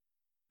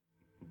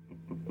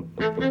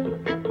Hello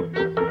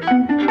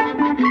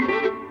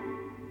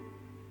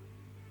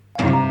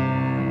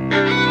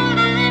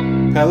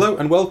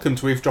and welcome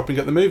to Eavesdropping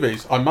at the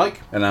Movies. I'm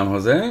Mike. And I'm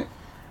Jose.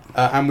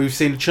 And we've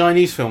seen a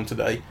Chinese film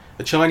today.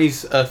 A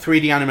Chinese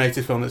 3D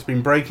animated film that's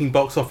been breaking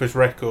box office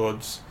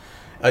records.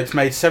 It's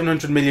made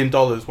 $700 million,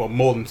 well,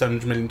 more than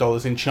 $700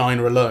 million in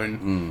China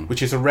alone,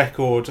 which is a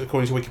record,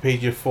 according to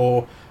Wikipedia,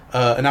 for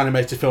an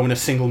animated film in a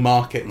single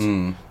market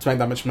to make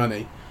that much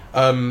money.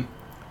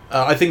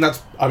 I think that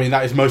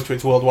is most of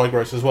its worldwide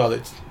gross as well.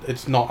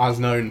 It's not as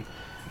known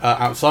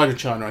outside of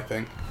China, I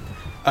think.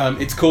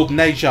 It's called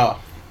Ne Zha.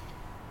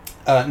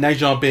 Ne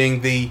Zha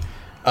being the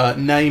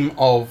name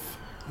of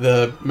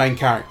the main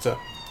character,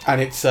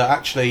 and it's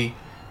actually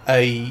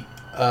a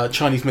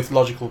Chinese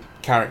mythological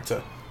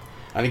character.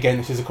 And again,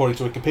 this is according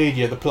to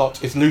Wikipedia. The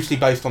plot is loosely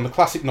based on the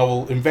classic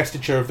novel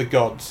Investiture of the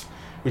Gods,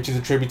 which is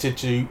attributed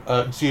to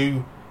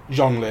Zhu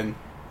Zhonglin,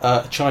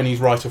 a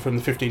Chinese writer from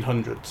the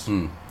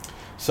 1500s.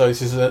 So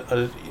this is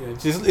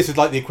this is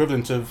like the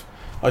equivalent of,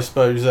 I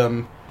suppose,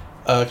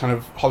 kind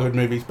of Hollywood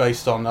movies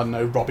based on, I don't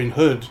know, Robin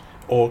Hood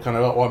or kind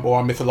of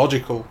or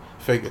mythological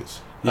figures,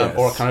 yes.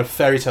 Or kind of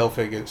fairy tale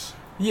figures.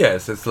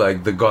 Yes, it's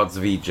like the gods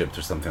of Egypt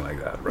or something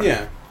like that, right?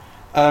 Yeah.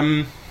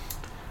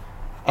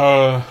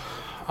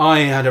 I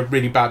had a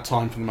really bad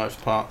time for the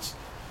most part.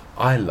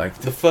 I liked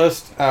it. The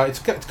first, it's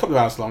a couple of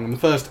hours long, and the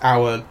first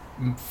hour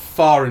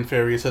far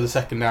inferior to the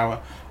second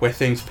hour where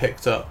things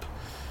picked up.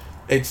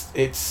 It's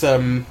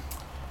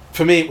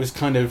for me it was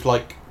kind of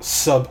like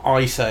sub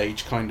Ice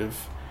Age kind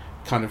of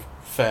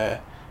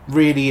fare.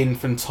 Really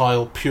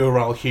infantile,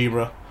 puerile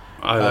humour.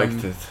 I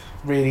liked it.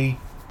 Really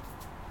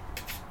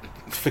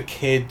for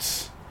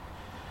kids.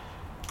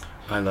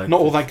 I liked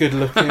Not it. all that good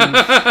looking.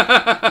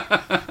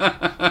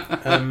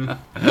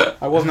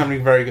 I wasn't having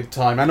a very good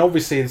time, and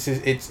obviously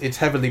it's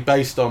heavily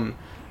based on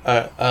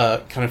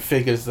kind of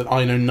figures that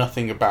I know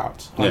nothing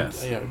about.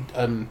 Yes. I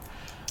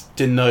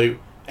didn't know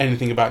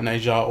anything about Ne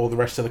Zha or the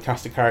rest of the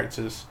cast of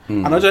characters,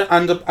 and I don't.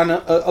 And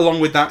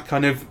along with that,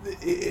 kind of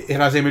it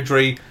has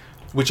imagery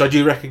which I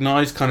do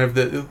recognise, kind of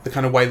the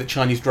kind of way that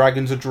Chinese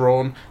dragons are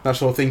drawn, that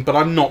sort of thing. But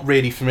I'm not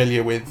really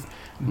familiar with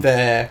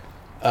their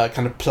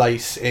kind of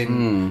place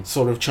in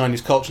sort of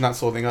Chinese culture and that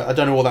sort of thing. I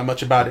don't know all that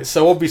much about it.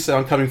 So obviously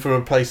I'm coming from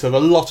a place of a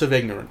lot of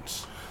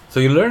ignorance. So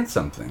you learned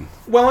something.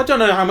 Well, I don't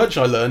know how much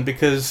I learned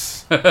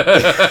because... you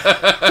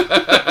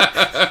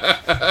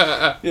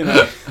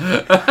know.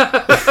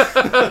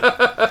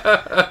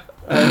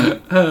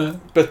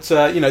 But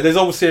there's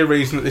obviously a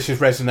reason that this is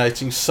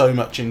resonating so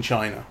much in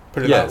China.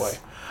 Put it that way.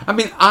 I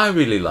mean, I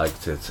really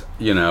liked it.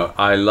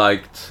 I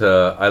liked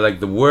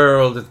the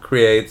world it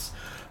creates.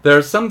 There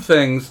are some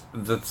things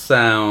that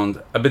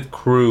sound a bit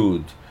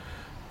crude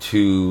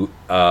to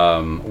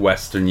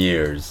Western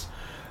ears,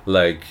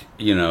 like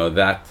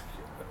that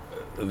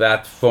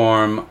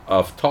form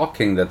of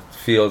talking that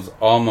feels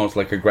almost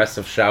like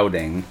aggressive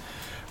shouting,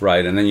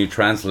 right? And then you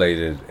translate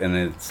it, and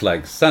it's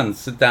like, "Son,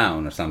 sit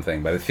down" or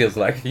something, but it feels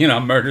like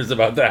murder's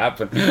about to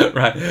happen,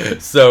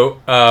 right? So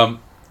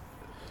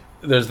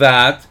there's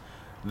that.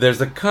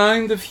 There's a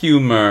kind of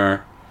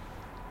humor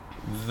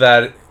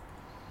that,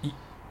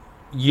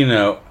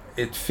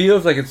 it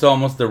feels like it's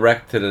almost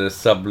directed at a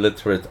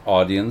subliterate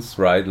audience,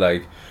 right?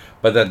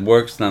 But that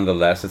works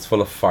nonetheless. It's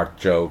full of fart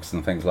jokes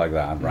and things like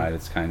that, right?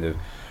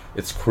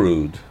 It's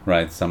crude,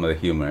 right? Some of the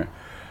humor.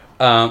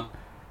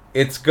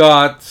 It's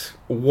got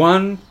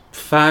one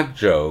fag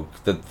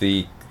joke that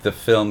the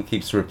film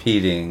keeps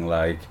repeating,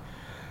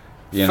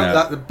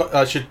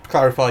 I should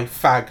clarify,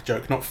 fag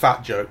joke, not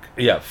fat joke.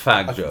 Yeah,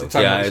 fag joke.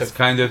 Yeah, it's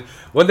kind of...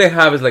 What they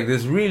have is like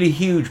this really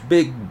huge,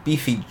 big,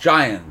 beefy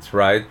giant,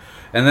 right?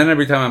 And then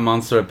every time a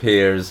monster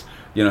appears,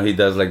 he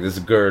does like this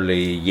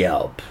girly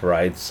yelp,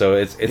 right? So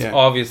it's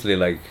obviously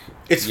like...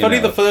 It's funny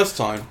the first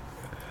time.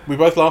 We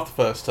both laughed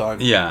the first time.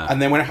 Yeah. And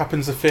then when it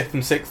happens the fifth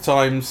and sixth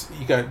times,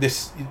 you go,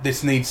 this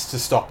needs to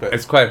stop it.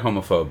 It's quite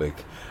homophobic.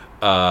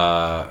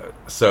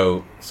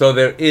 So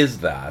there is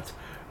that,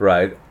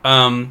 right?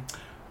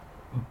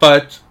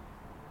 But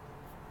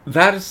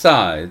that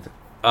aside,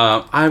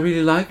 I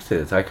really liked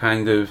it. I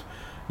kind of,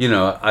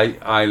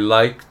 I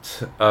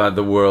liked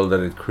the world that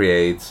it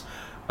creates.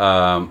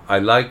 The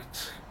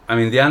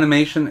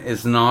animation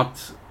is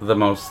not the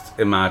most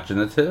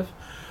imaginative,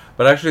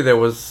 but actually there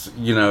was,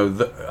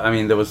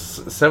 there was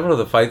several of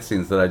the fight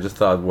scenes that I just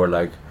thought were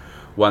like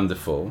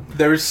wonderful.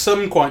 There is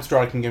some quite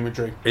striking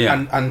imagery,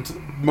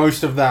 and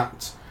most of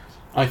that,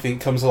 I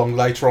think, comes along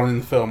later on in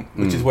the film,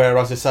 which is where,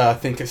 as I say, I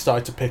think it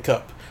started to pick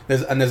up.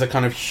 There's a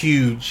kind of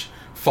huge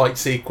fight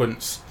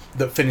sequence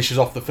that finishes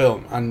off the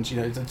film, and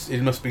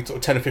it must be sort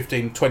of 10 or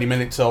 15, 20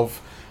 minutes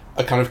of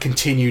a kind of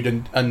continued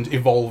and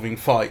evolving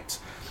fight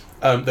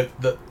that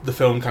the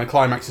film kind of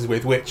climaxes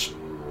with, which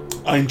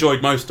I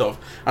enjoyed most of,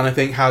 and I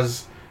think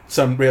has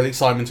some real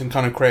excitement and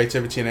kind of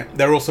creativity in it.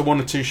 There are also one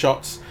or two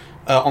shots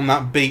on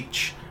that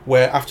beach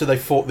where, after they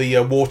fought the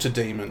water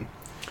demon,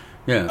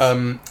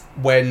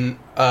 when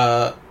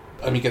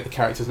let me get the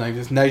characters' names.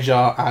 It's Ne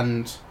Zha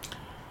and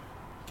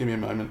Give me a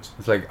moment.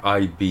 It's like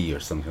IB or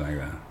something like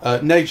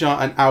that. Ne Zha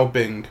and Ao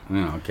Bing.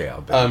 Oh, okay,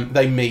 I'll bet.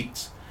 They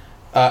meet,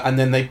 and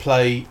then they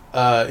play.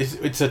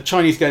 It's a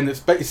Chinese game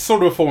it's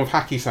sort of a form of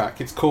hacky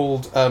sack. It's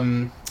called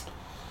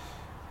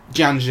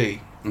Jianji.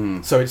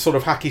 So it's sort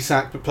of hacky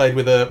sack, but played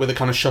with a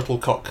kind of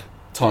shuttlecock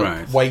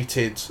type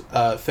weighted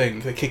thing.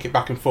 They kick it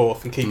back and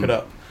forth and keep it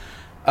up.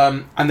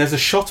 And there's a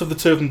shot of the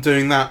two of them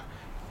doing that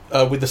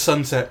with the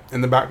sunset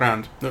in the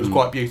background. That was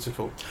quite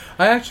beautiful.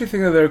 I actually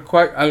think that there are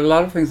quite a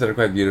lot of things that are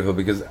quite beautiful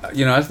because,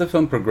 you know, as the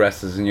film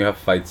progresses and you have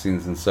fight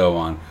scenes and so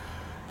on,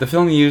 the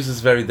film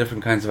uses very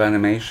different kinds of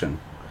animation,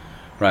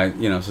 right?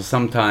 You know, so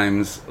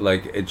sometimes,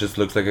 like, it just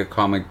looks like a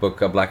comic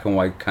book, a black and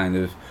white kind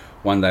of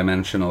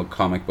one-dimensional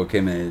comic book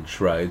image,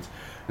 right?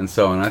 And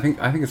so on. I think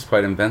it's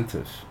quite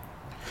inventive.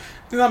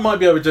 I think that might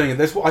be overdoing it.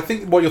 I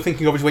think what you're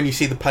thinking of is when you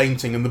see the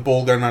painting and the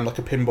ball going around like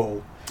a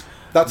pinball.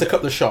 That's a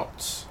couple of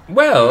shots.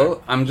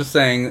 Well, I'm just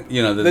saying,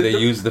 you know, that they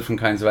use different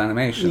kinds of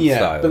animation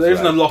styles. But there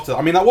isn't a lot of...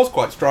 I mean, that was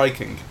quite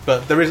striking,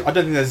 but there is... I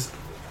don't think there's...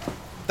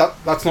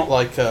 That's not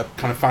like a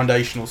kind of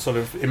foundational sort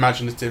of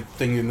imaginative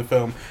thing in the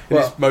film.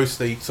 It's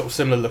mostly sort of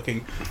similar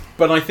looking.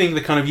 But I think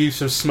the kind of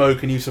use of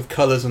smoke and use of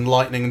colours and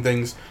lightning and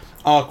things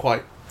are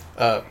quite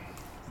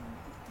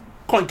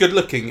good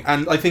looking.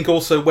 And I think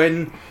also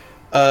when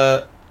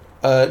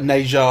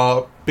Ne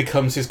Zha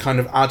becomes his kind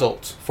of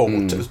adult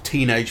form, his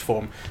teenage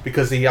form,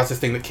 because he has this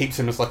thing that keeps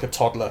him as like a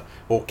toddler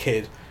or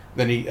kid.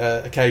 Then he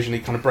occasionally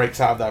kind of breaks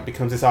out of that,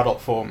 becomes this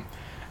adult form.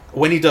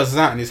 When he does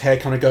that and his hair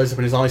kind of goes up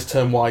and his eyes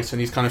turn white and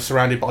he's kind of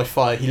surrounded by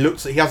fire, he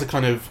has a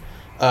kind of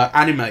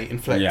anime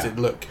inflected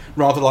look,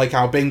 rather like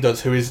Ao Bing does,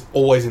 who is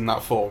always in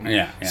that form.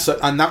 So,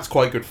 and that's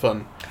quite good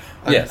fun.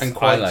 And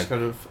quite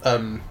kind of.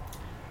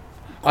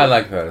 I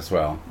like that as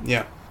well.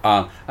 Yeah.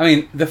 I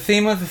mean, the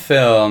theme of the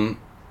film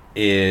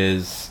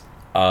is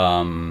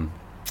very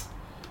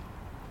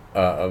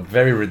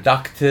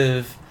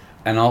reductive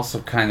and also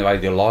kind of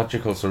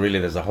ideological. So really,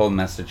 there's a whole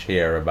message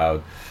here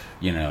about,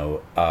 you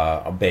know,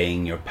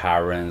 obeying your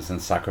parents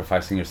and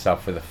sacrificing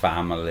yourself for the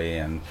family,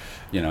 and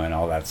you know, and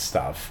all that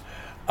stuff.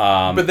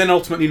 But then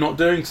ultimately not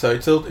doing so.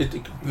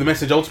 The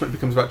message ultimately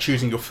becomes about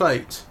choosing your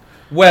fate.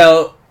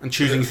 Well, and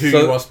choosing who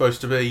you are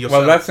supposed to be yourself.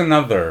 Well, that's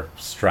another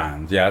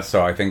strand, yeah.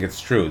 So I think it's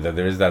true that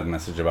there is that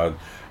message about,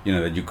 you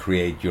know, that you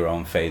create your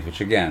own fate,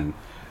 which again,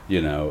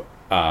 you know,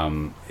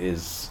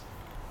 is,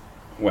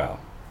 well,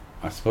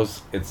 I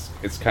suppose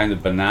it's kind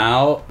of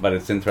banal, but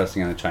it's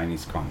interesting in a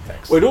Chinese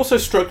context. Well, it also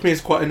struck me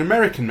as quite an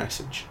American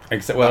message.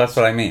 That's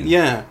what I mean.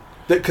 Yeah.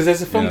 Because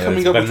there's a film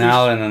coming up... It's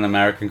banal in an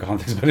American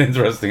context, but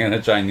interesting in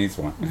a Chinese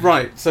one.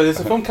 Right, so there's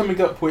a film coming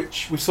up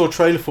which we saw a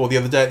trailer for the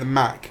other day at the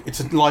Mac.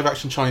 It's a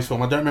live-action Chinese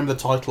film. I don't remember the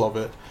title of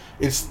it.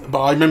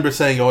 But I remember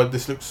saying, oh,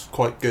 this looks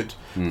quite good.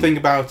 Thing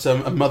about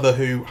a mother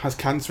who has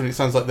cancer, and it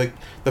sounds like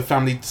the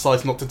family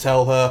decides not to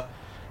tell her.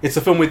 It's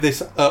a film with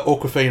this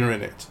Awkwafina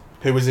in it,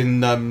 who was in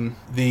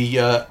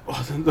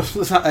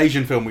what's that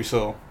Asian film we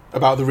saw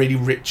about the really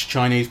rich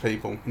Chinese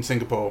people in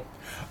Singapore?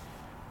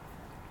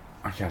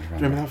 I can't remember.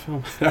 Do you remember that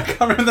film? I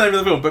can't remember the name of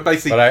the film, but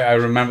basically... But I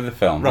remember the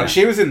film. Right,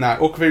 she was in that,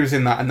 Awkwafina was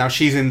in that, and now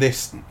she's in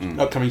this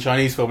upcoming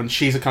Chinese film, and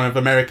she's a kind of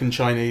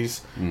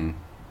American-Chinese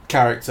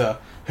character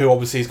who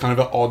obviously is kind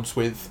of at odds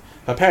with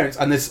her parents.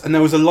 And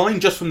there was a line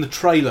just from the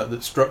trailer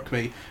that struck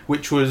me,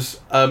 which was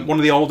one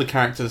of the older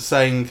characters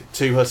saying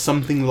to her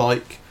something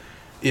like,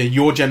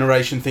 your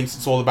generation thinks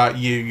it's all about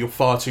you, you're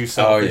far too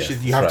selfish,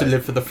 you have to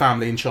live for the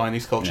family in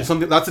Chinese culture.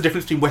 Something that's the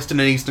difference between Western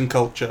and Eastern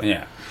culture.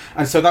 Yeah.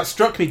 And so that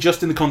struck me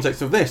just in the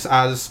context of this,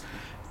 as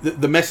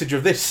the message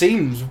of this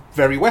seems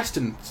very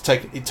Western,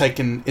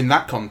 taken in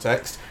that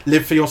context.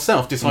 Live for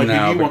yourself, decide who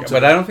you want to.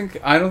 But I don't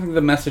think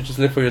the message is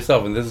live for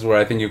yourself, and this is where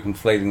I think you're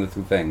conflating the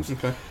two things.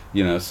 Okay.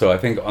 You know, so I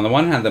think on the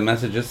one hand the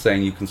message is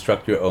saying you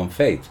construct your own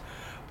fate,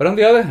 but on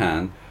the other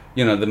hand,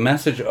 you know, the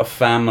message of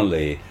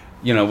family.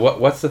 You know,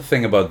 what's the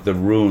thing about the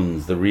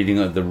runes, the reading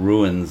of the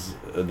runes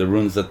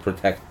that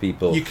protect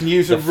people? You can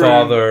use a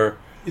rune.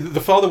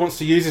 The father wants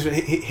to use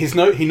his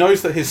note. He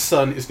knows that his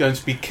son is going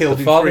to be killed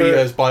in 3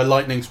 years by a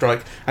lightning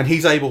strike, and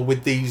he's able,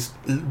 with these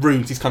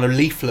runes, these kind of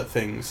leaflet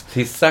things.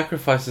 He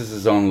sacrifices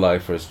his own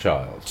life for his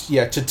child.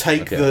 Yeah, to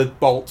take the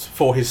bolt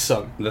for his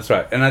son. That's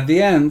right. And at the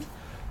end,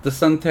 the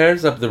son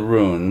tears up the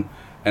rune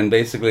and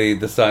basically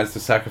decides to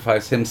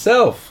sacrifice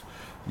himself,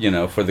 you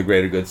know, for the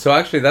greater good. So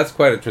actually, that's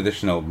quite a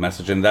traditional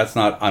message, and that's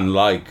not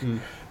unlike,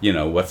 you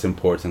know, what's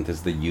important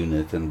is the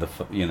unit and the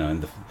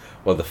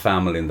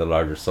family and the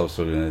larger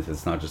social unit.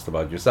 It's not just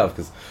about yourself,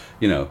 because,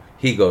 you know,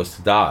 he goes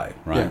to die,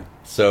 right? Yeah.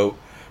 So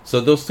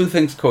those two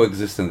things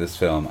coexist in this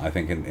film, I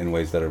think, in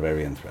ways that are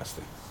very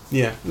interesting.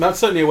 Yeah, that's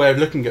certainly a way of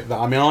looking at that.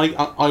 I mean,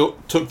 I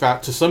took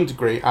that to some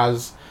degree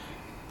as,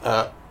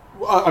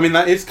 I mean,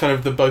 that is kind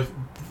of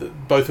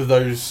both of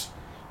those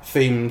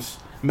themes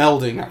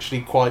melding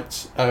actually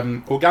quite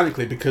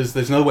organically, because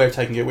there's another way of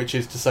taking it, which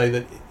is to say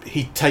that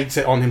he takes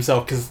it on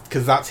himself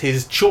because that's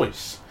his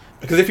choice.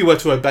 Because if he were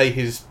to obey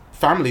his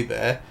family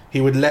there,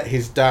 he would let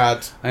his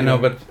dad... I know,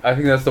 but I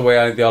think that's the way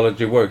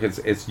ideology works.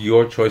 It's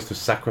your choice to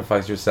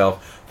sacrifice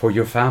yourself for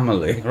your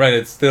family, right?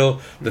 It's still...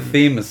 The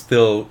theme is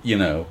still, you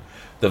know,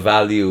 the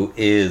value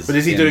is. But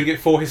is he doing it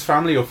for his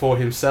family or for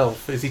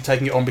himself? Is he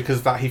taking it on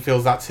because that he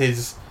feels that's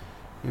his?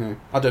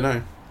 I don't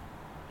know.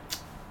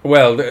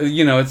 Well,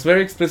 it's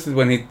very explicit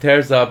when he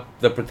tears up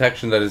the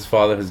protection that his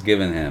father has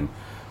given him,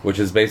 which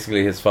is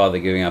basically his father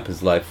giving up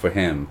his life for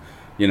him,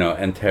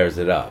 and tears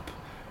it up,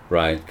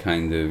 right?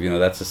 Kind of,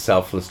 that's a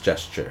selfless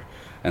gesture,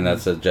 and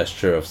that's a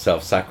gesture of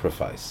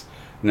self-sacrifice.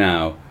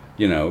 Now,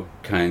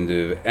 kind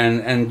of,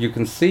 and you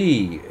can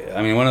see,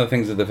 I mean, one of the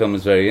things that the film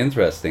is very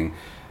interesting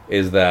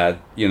is that,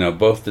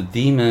 both the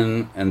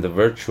demon and the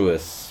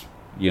virtuous,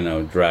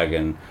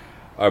 dragon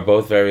are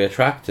both very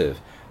attractive,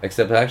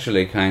 except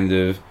actually kind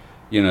of,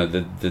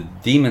 the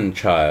demon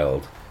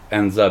child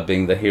ends up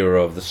being the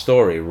hero of the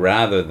story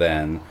rather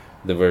than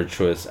the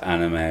virtuous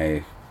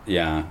anime,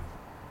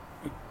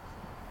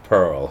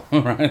 Pearl,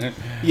 right?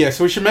 Yeah,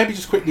 so we should maybe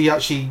just quickly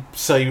actually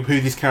say who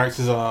these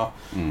characters are.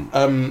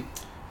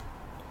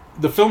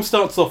 The film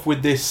starts off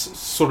with this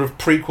sort of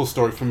prequel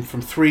story from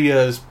 3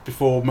 years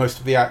before most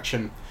of the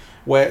action,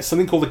 where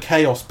something called the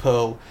Chaos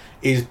Pearl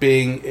is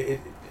being...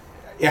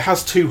 It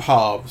has two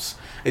halves.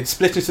 It's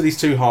split into these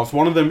two halves.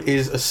 One of them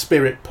is a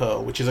spirit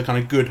pearl, which is a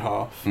kind of good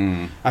half,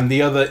 and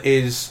the other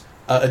is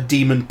a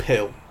demon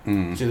pill,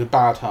 which is a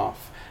bad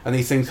half. And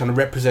these things kind of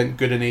represent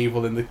good and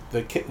evil. And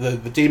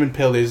the demon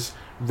pill is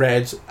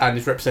red and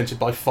is represented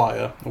by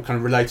fire, or kind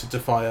of related to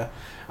fire,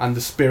 and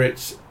the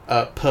spirit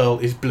pearl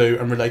is blue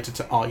and related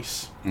to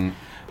ice.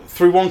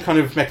 Through one kind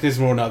of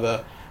mechanism or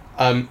another,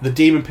 the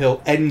demon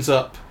pill ends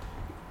up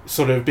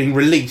sort of being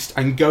released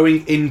and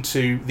going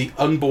into the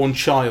unborn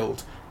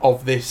child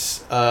of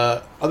this.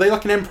 Are they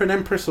like an emperor and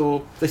empress,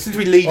 or they seem to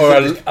be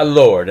leaders? Or a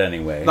lord,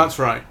 anyway. That's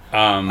right.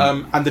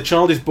 And the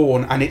child is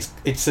born, and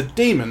it's a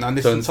demon, and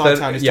this entire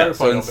town is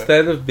terrified of it. So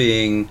instead of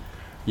being,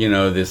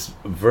 this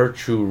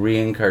virtue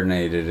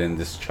reincarnated in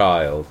this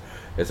child,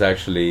 it's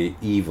actually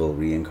evil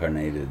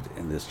reincarnated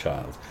in this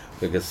child,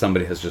 because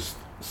somebody has just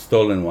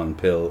stolen one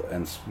pill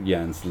and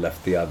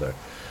left the other.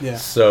 Yeah.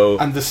 So,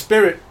 and the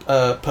spirit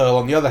pearl,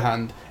 on the other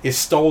hand, is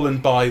stolen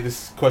by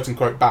this quote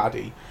unquote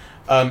baddie,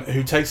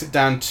 who takes it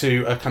down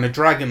to a kind of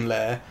dragon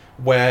lair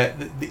where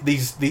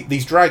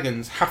these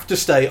dragons have to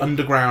stay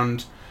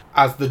underground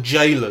as the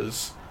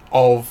jailers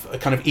of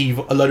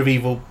a load of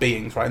evil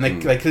beings, right?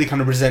 And they clearly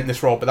kind of resent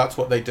this role, but that's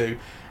what they do.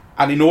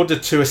 And in order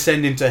to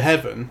ascend into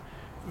heaven,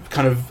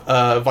 kind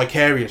of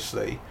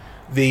vicariously,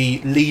 the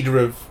leader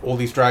of all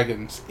these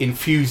dragons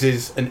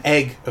infuses an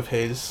egg of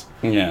his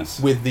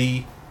with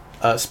the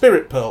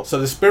spirit pearl. So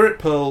the spirit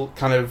pearl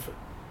kind of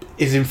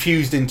is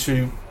infused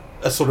into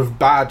a sort of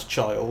bad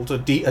child,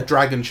 a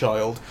dragon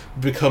child,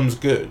 becomes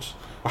good,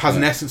 or has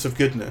an essence of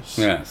goodness.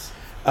 Yes.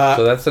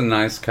 So that's a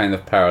nice kind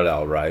of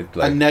parallel, right?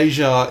 And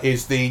Neja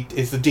is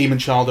the demon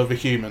child of a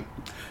human.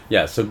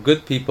 Yeah, so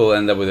good people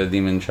end up with a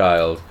demon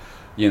child,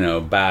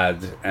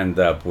 bad end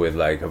up with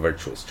like a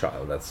virtuous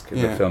child. That's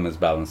the film is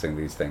balancing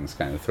these things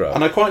kind of throughout.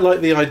 And I quite like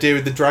the idea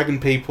with the dragon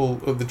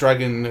people, or the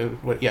dragon,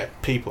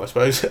 people, I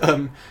suppose,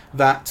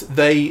 that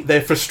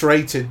they're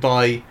frustrated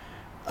by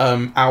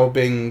our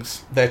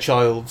being's, their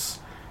child's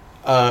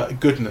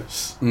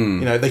goodness.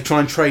 They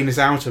try and train us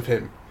out of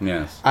him.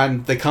 Yes.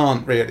 And they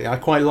can't really. I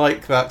quite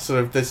like that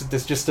sort of,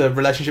 there's just a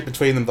relationship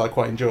between them that I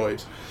quite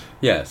enjoyed.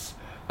 Yes.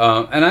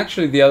 And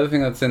actually the other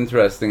thing that's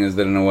interesting is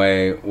that in a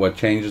way what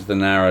changes the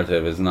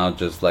narrative is not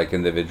just like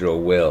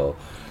individual will,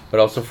 but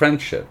also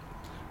friendship.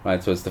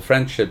 Right? So it's the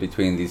friendship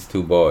between these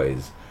two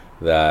boys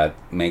that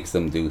makes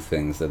them do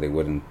things that they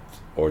wouldn't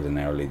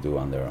ordinarily do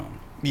on their own.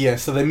 Yeah,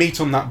 so they meet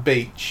on that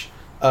beach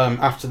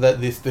after that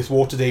this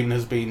water demon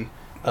has been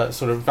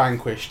sort of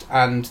vanquished,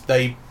 and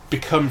they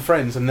become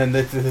friends, and then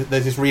there's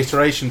this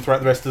reiteration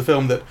throughout the rest of the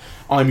film that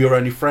I'm your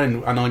only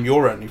friend and I'm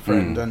your only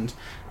friend,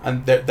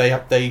 and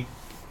they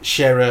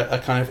share a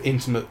kind of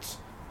intimate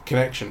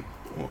connection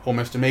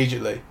almost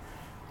immediately,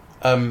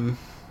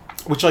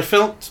 which I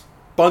felt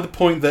by the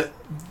point that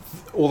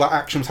all that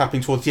action was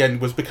happening towards the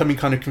end was becoming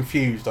kind of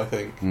confused. I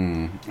think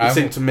it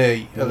seemed to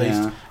me, at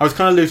least, I was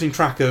kind of losing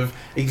track of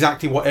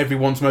exactly what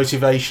everyone's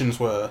motivations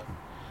were.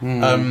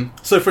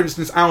 So, for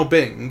instance, Al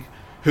Bing,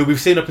 who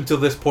we've seen up until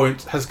this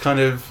point, has kind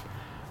of,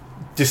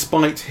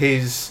 despite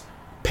his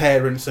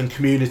parents' and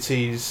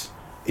community's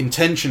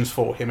intentions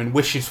for him and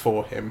wishes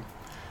for him,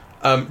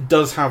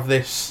 does have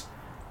this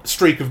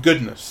streak of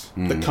goodness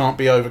that can't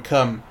be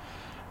overcome.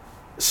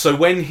 So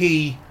when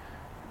he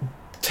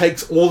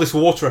takes all this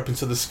water up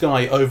into the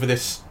sky over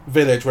this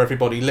village where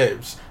everybody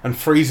lives and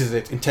freezes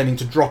it, intending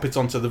to drop it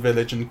onto the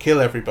village and kill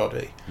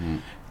everybody,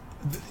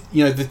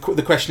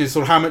 the question is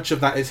sort of how much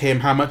of that is him,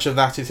 how much of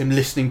that is him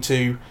listening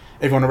to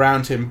everyone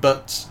around him,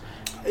 but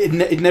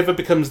it never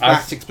becomes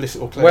that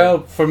explicit or clear.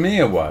 Well, for me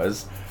it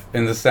was,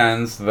 in the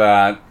sense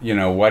that,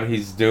 what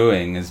he's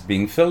doing is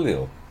being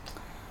filial,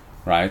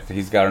 right?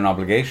 He's got an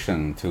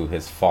obligation to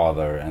his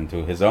father and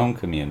to his own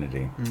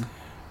community,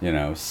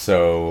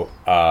 so,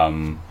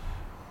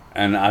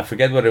 and I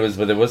forget what it was,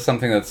 but it was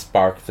something that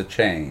sparked the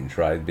change,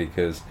 right?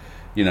 Because,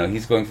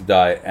 he's going to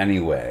die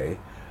anyway,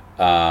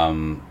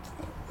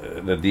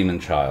 the demon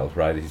child,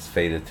 right? He's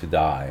fated to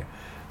die.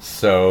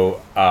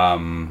 So,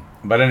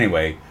 But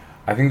anyway,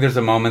 I think there's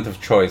a moment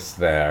of choice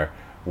there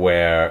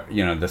where,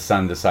 you know, the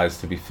son decides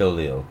to be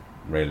filial,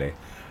 really.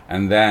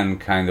 And then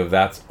kind of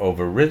that's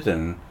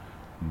overridden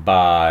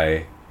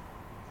by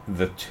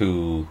the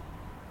two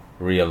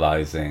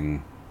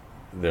realizing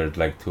they're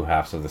like two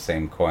halves of the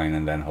same coin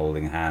and then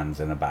holding hands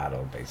in a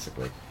battle,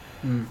 basically.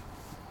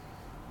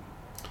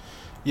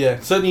 Yeah,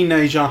 certainly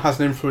Nejar has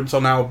an influence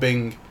on Al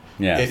Bing.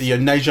 Yes.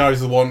 Nejar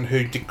is the one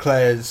who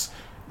declares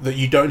that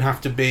you don't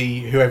have to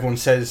be who everyone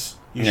says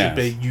you should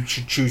be. You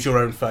should choose your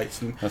own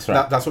fate. And that's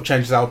right. That's what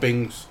changes Al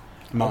Bing's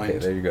mind. Okay,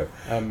 there you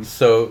go.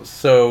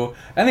 So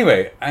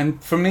anyway,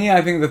 and for me,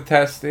 I think the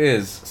test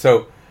is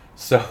so.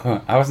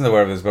 I wasn't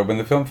aware of this, but when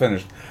the film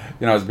finished,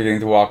 you know, I was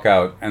beginning to walk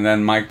out, and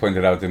then Mike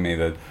pointed out to me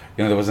that,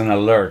 you know, there was an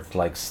alert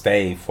like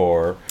stay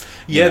for.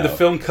 Yeah, the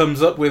film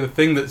comes up with a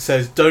thing that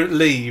says "Don't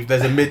leave."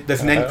 There's an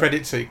end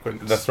credit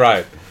sequence. That's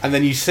right. And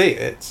then you see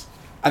it,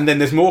 and then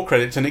there's more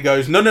credits, and it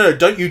goes, "No,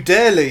 don't you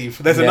dare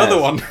leave." There's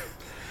another one.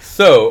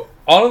 So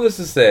all of this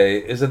to say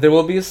is that there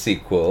will be a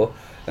sequel.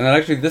 And then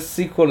actually this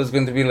sequel is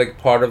going to be like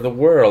part of the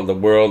world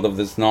of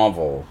this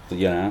novel,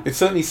 you know? It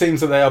certainly seems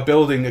that they are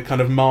building a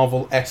kind of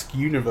Marvel-esque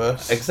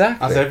universe.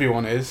 Exactly. As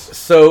everyone is.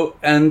 So,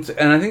 and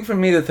I think for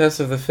me the test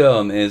of the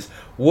film is,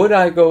 would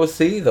I go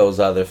see those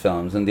other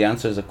films? And the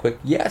answer is a quick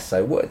yes,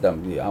 I would.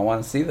 I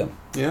want to see them.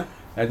 Yeah?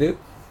 I do.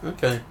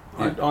 Okay.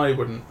 Yeah. I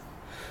wouldn't.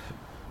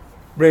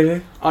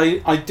 Really?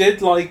 I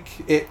did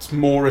like it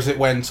more as it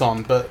went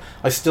on, but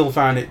I still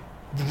found it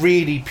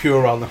really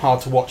puerile and hard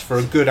to watch for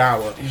a good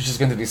hour. You're just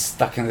going to be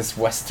stuck in this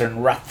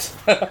Western rut.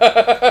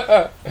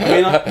 I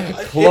mean,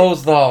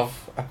 closed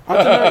off.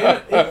 I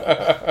don't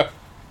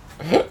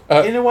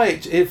know. In a way,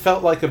 it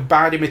felt like a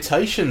bad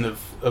imitation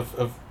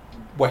of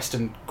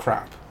Western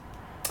crap.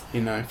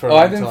 You know, for a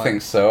long I didn't time.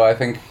 think so. I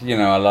think, you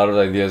know, a lot of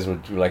the ideas were,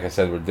 like I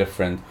said, were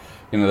different.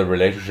 You know, the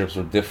relationships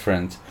were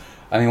different.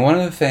 I mean, one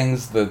of the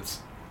things that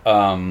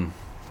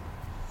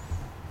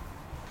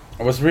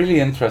was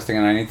really interesting,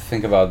 and I need to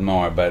think about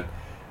more, but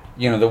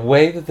you know, the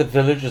way that the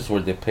villages were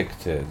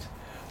depicted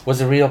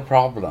was a real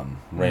problem,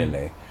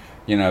 really.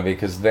 You know,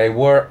 because they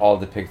were all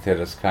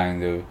depicted as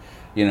kind of,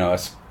 you know,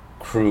 as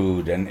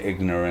crude and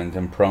ignorant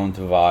and prone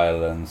to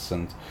violence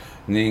and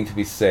needing to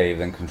be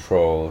saved and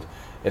controlled.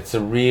 It's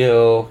a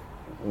real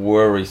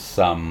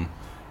worrisome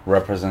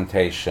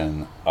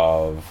representation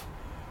of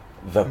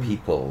the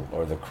people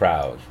or the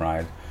crowd,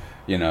 right?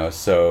 You know,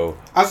 so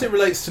as it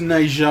relates to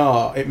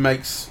Nejar, it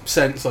makes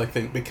sense, I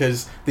think,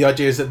 because the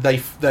idea is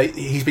that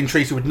he's been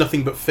treated with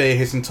nothing but fear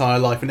his entire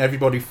life, and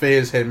everybody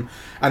fears him.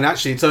 And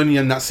actually, it's only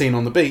in that scene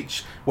on the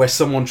beach where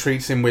someone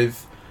treats him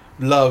with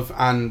love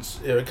and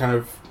kind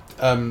of,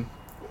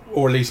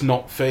 or at least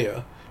not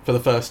fear, for the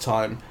first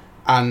time,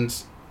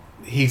 and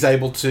he's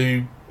able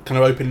to kind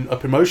of open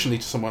up emotionally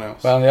to someone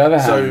else. Well, on the other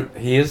hand,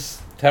 he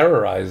is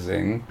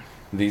terrorizing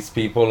these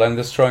people and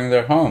destroying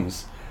their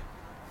homes.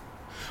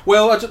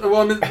 Well,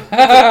 no,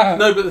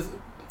 but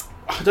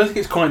I don't think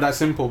it's quite that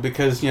simple,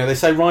 because, you know, they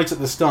say right at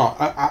the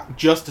start,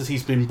 just as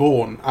he's been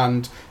born,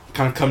 and he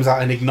kind of comes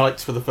out and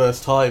ignites for the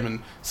first time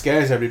and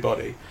scares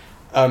everybody.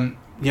 You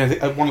know,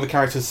 one of the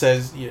characters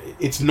says,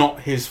 it's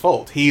not his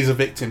fault. He's a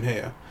victim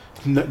here.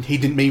 No, he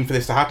didn't mean for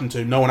this to happen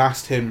to him. No one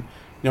asked him.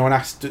 No one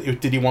asked,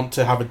 did he want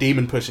to have a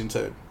demon push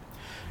into him?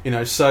 You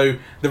know, so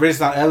there is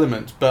that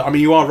element. But, I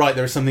mean, you are right,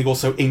 there is something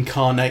also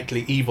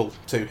incarnately evil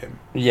to him.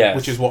 Yes.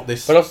 Which is what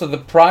this... But also the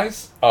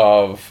price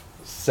of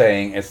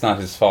saying it's not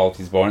his fault,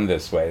 he's born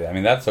this way. I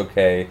mean, that's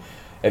okay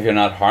if you're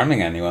not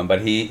harming anyone,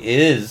 but he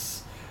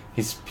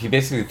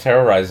basically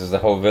terrorizes the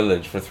whole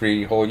village for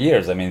 3 whole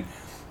years. I mean,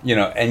 you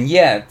know, and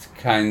yet,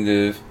 kind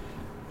of,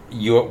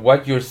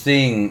 what you're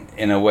seeing,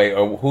 in a way,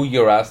 or who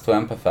you're asked to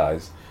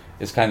empathize,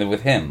 is kind of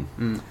with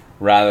him,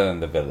 rather than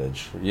the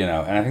village, you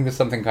know. And I think there's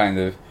something kind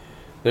of...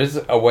 There's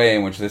a way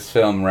in which this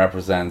film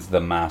represents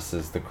the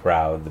masses, the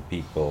crowd, the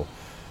people,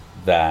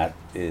 that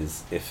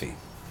is iffy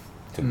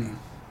to me.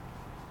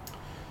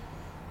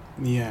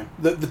 Yeah,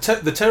 the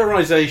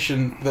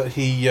terrorization that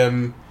he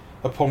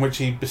upon which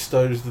he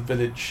bestows the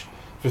village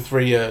for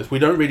 3 years, we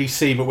don't really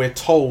see, but we're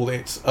told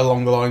it's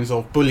along the lines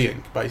of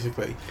bullying,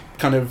 basically,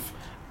 kind of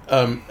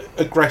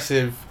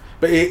aggressive.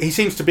 But he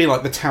seems to be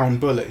like the town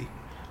bully,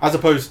 as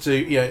opposed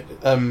to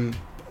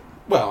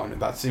well, I mean,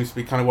 that seems to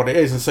be kind of what it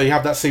is. And so you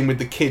have that scene with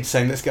the kids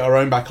saying, let's get our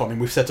own back on him.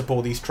 We've set up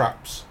all these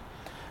traps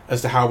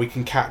as to how we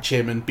can catch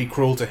him and be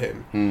cruel to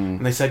him.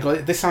 And they say,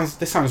 God, this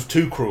sounds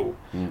too cruel.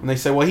 And they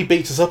say, well, he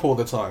beats us up all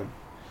the time.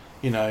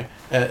 You know,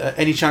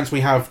 any chance we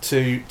have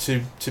to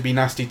be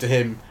nasty to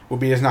him, we'll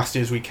be as nasty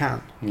as we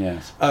can.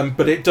 Yes.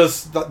 But it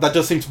does that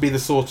does seem to be the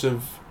sort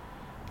of...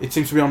 It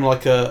seems to be on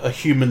like a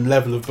human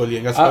level of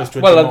bullying as opposed to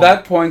a demonic. At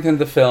that point in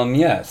the film,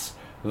 yes.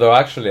 Though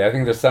actually, I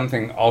think there's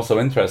something also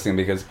interesting,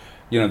 because...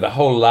 You know, the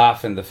whole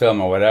laugh in the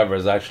film or whatever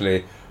is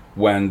actually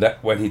when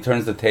he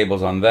turns the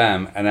tables on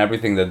them, and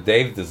everything that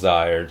they've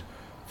desired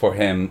for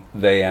him,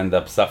 they end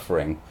up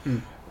suffering.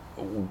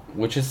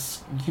 Which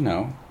is, you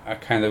know, a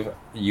kind of...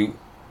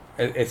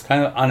 It's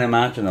kind of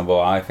unimaginable,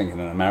 I think, in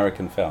an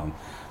American film,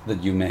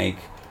 that you make,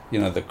 you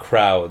know, the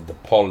crowd, the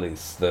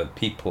police, the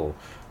people,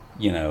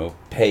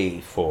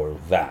 pay for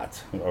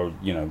that, or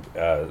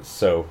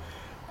so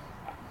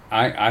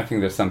I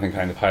think there's something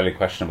kind of highly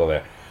questionable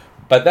there.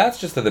 But that's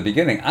just at the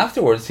beginning.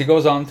 Afterwards, he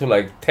goes on to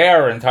like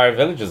tear entire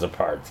villages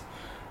apart,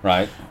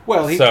 right?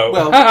 Well,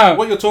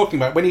 what you're talking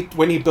about,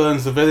 when he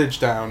burns the village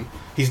down,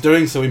 he's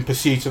doing so in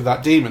pursuit of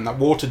that demon, that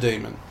water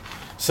demon.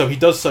 So he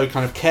does so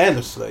kind of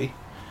carelessly,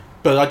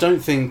 but I don't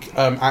think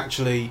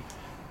actually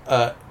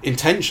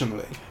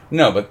intentionally.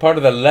 No, but part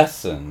of the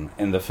lesson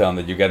in the film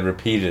that you get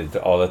repeated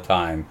all the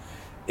time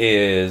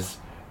is,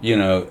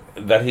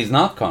 that he's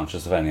not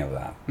conscious of any of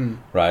that,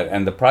 right?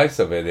 And the price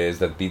of it is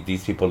that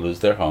these people lose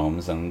their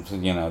homes, and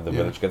the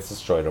village gets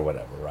destroyed or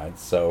whatever, right?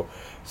 So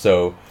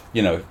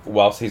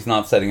whilst he's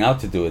not setting out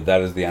to do it, that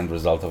is the end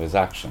result of his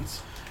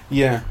actions.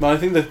 Yeah, but I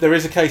think that there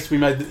is a case to be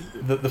made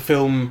that the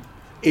film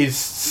is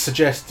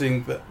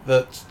suggesting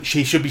that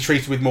he should be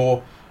treated with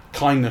more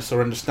kindness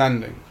or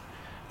understanding,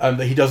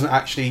 that he doesn't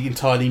actually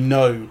entirely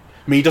know.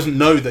 I mean, he doesn't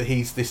know that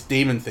he's this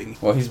demon thing.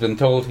 Well, he's been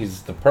told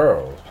he's the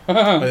Pearl.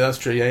 Oh, that's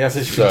true. Yeah, he has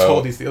been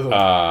told he's the other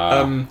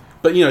one.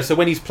 But so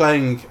when he's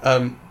playing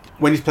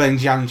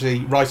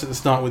Jiangji right at the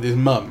start with his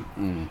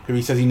mum, who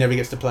he says he never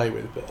gets to play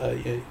with, but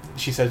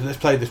she says, "Let's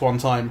play this one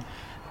time,"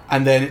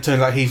 and then it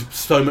turns out he's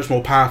so much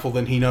more powerful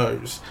than he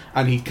knows,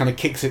 and he kind of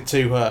kicks it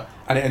to her,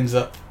 and it ends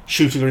up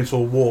shooting her into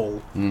a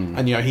wall.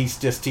 And he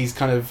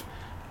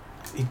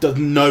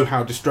doesn't know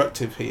how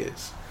destructive he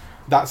is.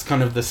 That's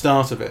kind of the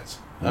start of it.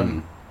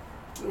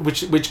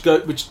 Which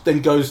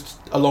then goes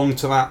along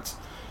to that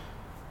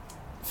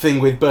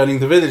thing with burning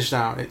the village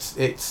down. It's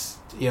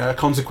a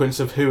consequence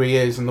of who he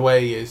is and the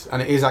way he is,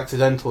 and it is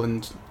accidental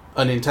and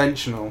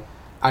unintentional.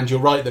 And you're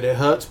right that it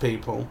hurts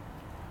people,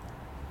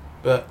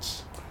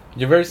 but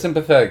you're very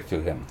sympathetic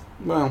to him.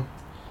 Well,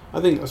 I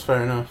think that's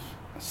fair enough.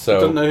 So he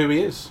doesn't know who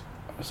he is.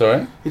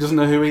 Sorry? He doesn't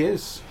know who he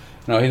is.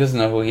 No, he doesn't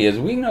know who he is.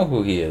 We know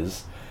who he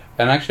is,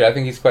 and actually, I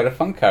think he's quite a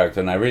fun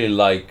character, and I really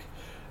like.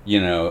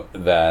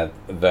 That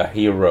the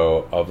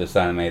hero of this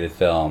animated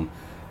film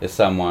is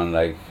someone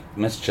like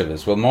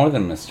mischievous, well, more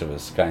than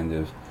mischievous, kind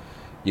of,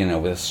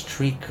 with a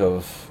streak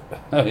of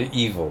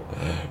evil,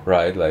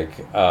 right? Like,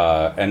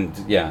 and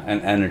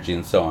energy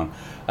and so on.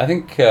 I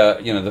think,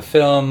 the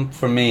film,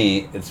 for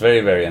me, it's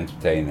very, very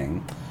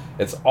entertaining.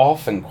 It's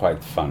often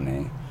quite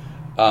funny.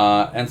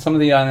 And some of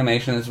the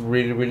animation is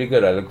really, really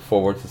good. I look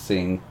forward to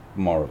seeing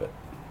more of it.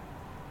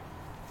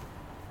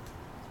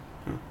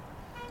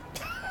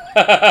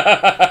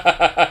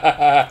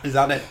 Is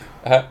that it?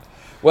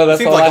 Well,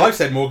 that's it seems like I've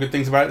said more good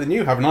things about it than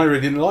you have, and I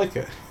really didn't like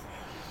it.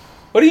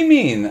 What do you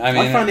mean?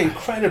 I found it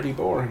incredibly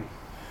boring.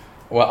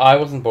 Well, I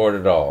wasn't bored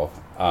at all.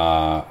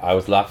 I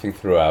was laughing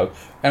throughout,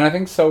 and I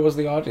think so was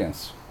the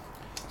audience.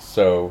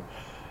 So,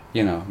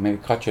 maybe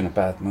caught you in a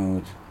bad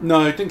mood.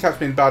 No, it didn't catch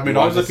me in a bad mood.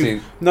 I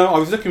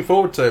was looking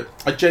forward to it.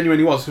 I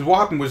genuinely was. Because what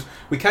happened was,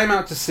 we came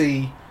out to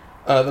see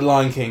The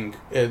Lion King,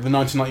 the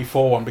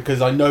 1994 one,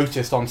 because I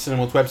noticed on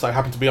Cineworld's website, I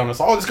happened to be on, I was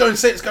like, let's go and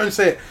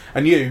see it.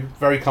 And you,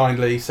 very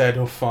kindly, said,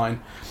 oh,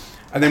 fine.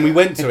 And then we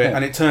went to it,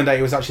 and it turned out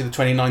it was actually the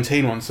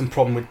 2019 one, some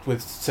problem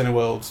with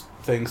Cineworld's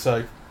thing,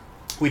 so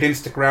we didn't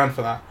stick around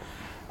for that.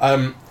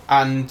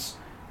 And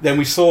then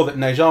we saw that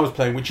Ne Zha was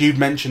playing, which you'd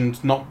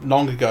mentioned not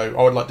long ago,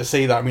 I would like to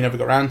see that, and we never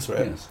got around to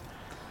it. Yes.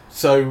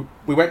 So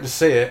we went to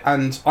see it,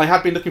 and I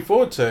had been looking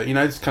forward to it.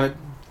 It's kind of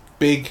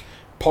big,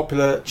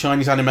 popular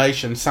Chinese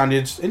animation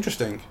sounded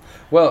interesting.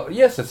 Well,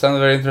 yes, it sounded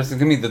very interesting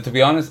to me. To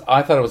be honest,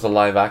 I thought it was a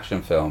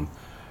live-action film,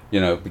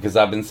 because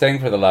I've been saying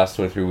for the last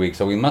 2 or 3 weeks,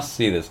 so we must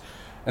see this.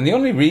 And the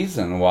only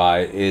reason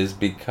why is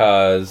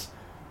because,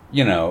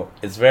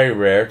 it's very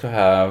rare to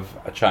have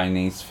a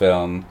Chinese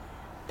film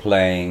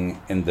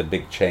playing in the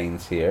big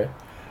chains here.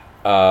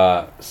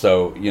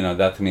 So,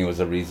 that to me was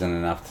a reason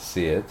enough to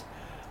see it.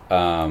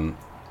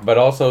 But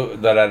also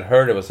that I'd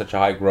heard it was such a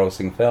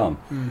high-grossing film,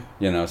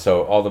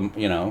 so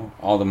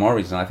all the more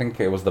reason. I think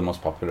it was the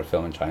most popular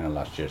film in China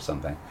last year,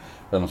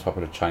 the most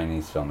popular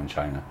Chinese film in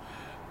China.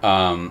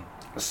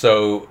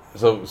 So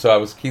I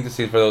was keen to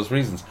see it for those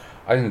reasons.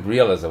 I didn't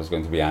realize it was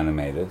going to be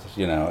animated,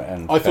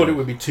 and I thought it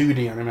would be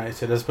 2D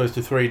animated as opposed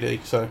to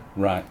 3D. So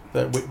right,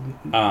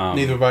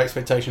 neither of our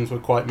expectations were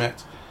quite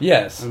met.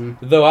 Yes,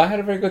 though I had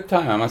a very good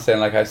time, I must say.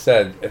 And like I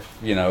said, if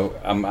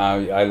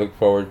I look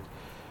forward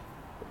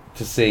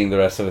to seeing the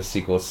rest of the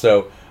sequels.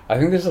 So I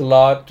think there's a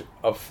lot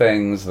of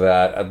things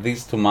that, at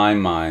least to my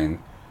mind,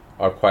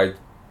 are quite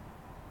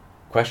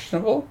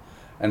questionable,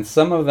 and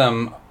some of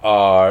them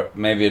are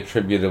maybe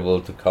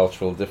attributable to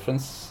cultural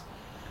difference,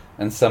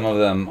 and some of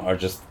them are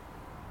just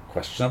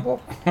questionable.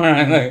 But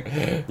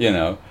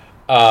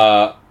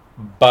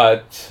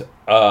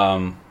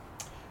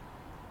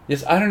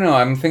yes, I don't know.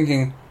 I'm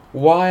thinking,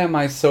 why am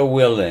I so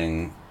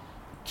willing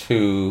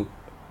to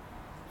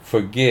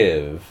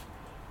forgive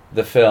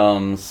the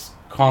film's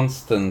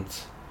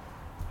constant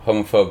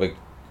homophobic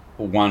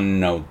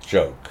one-note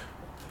joke,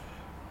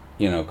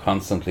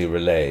 constantly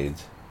relayed.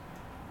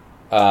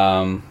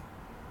 And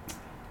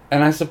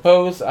I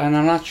suppose, and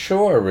I'm not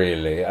sure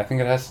really, I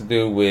think it has to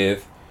do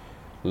with,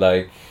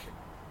 the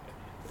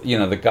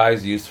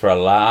guy's used for a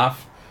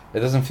laugh, It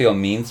doesn't feel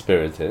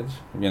mean-spirited,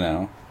 you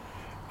know.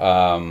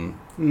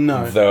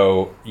 No.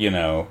 Though, you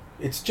know...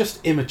 It's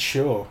just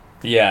immature.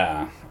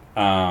 Yeah.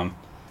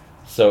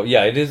 So,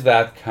 yeah, it is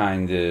that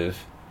kind of,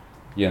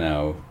 you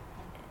know,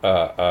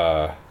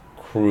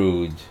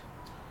 crude,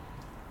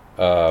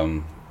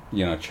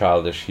 you know,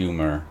 childish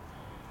humor.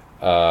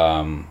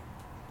 And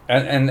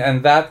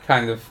that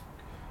kind of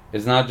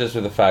is not just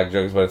with the fag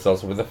jokes, but it's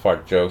also with the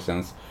fart jokes,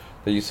 and it's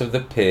the use of the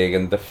pig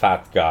and the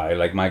fat guy.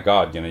 Like, my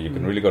God, you know, you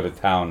can really go to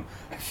town,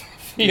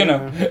 you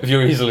know, if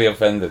you're easily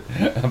offended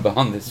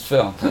on this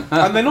film.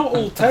 And they're not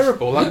all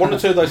terrible. Like, one or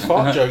two of those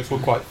fart jokes were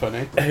quite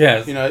funny.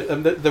 Yes. You know,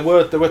 and there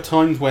were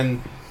times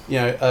when,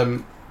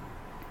 times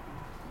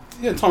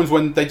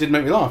when they did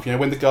make me laugh. You know,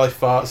 when the guy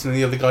farts and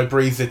the other guy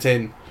breathes it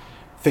in,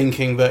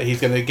 thinking that he's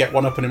going to get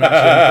one up on him,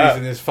 actually breathes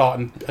in his fart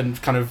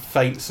and kind of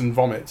faints and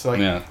vomits. Like,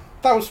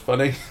 that was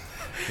funny.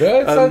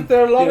 There are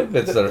a lot of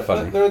bits that are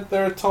funny.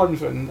 There are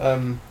times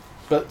when,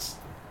 but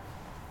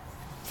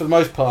for the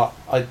most part,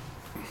 I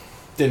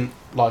didn't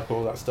like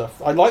all that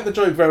stuff. I liked the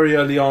joke very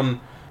early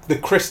on, the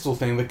crystal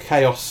thing, the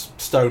chaos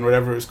stone,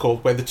 whatever it's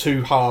called, where the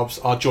two halves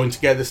are joined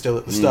together still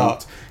at the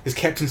start, is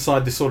kept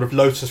inside this sort of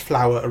lotus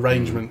flower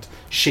arrangement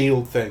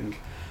shield thing,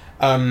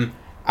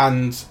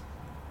 and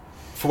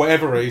for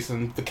whatever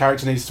reason, the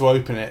character needs to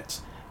open it.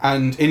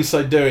 And in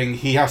so doing,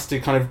 he has to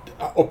kind of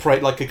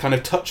operate like a kind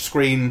of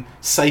touchscreen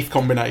safe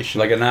combination,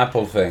 like an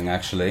Apple thing,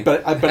 actually. He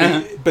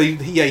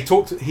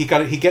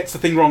gets the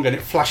thing wrong, and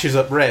it flashes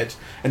up red,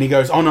 and he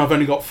goes, "Oh no, I've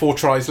only got 4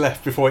 tries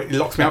left before it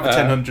locks me out for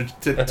 10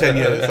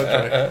 years."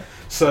 That's right.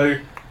 So,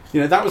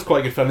 you know, that was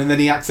quite good fun, and then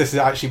he accesses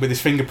it actually with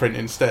his fingerprint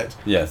instead.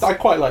 Yes, I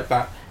quite like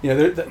that. You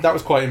know, that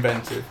was quite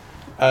inventive.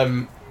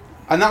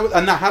 And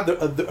that had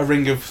a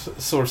ring of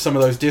sort of some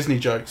of those Disney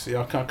jokes.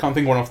 I can't think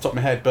of one off the top of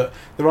my head, but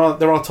there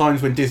are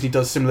times when Disney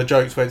does similar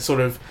jokes where it sort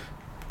of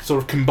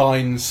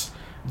combines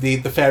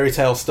the fairy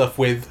tale stuff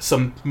with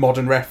some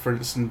modern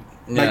reference and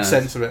makes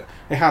sense of it.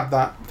 It had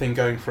that thing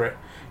going for it.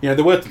 You know,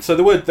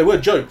 there were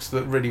jokes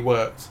that really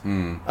worked,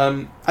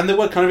 and there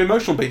were kind of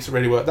emotional beats that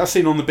really worked. That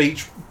scene on the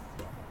beach,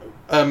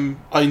 I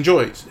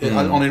enjoyed it,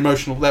 on an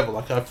emotional level.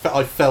 Like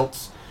I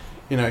felt,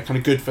 you know, kind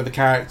of good for the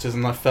characters,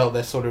 and I felt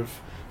they're sort of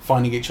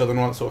finding each other and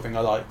all that sort of thing. I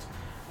liked.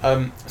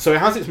 So it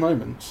has its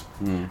moments,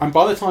 and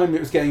by the time it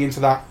was getting into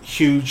that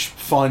huge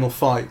final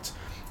fight,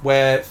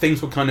 where things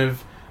were kind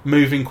of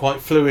moving quite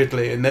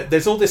fluidly, and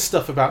there's all this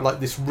stuff about like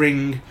this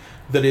ring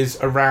that is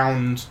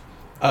around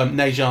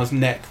Nejar's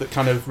neck that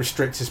kind of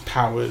restricts his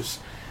powers,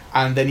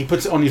 and then he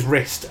puts it on his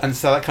wrist, and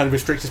so that kind of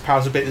restricts his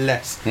powers a bit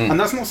less. And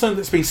that's not something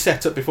that's been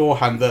set up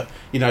beforehand, that,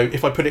 you know,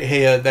 if I put it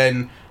here,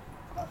 then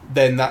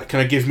that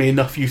kind of gives me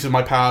enough use of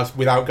my powers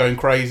without going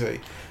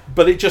crazy.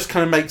 But it just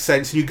kind of makes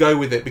sense, and you go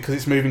with it because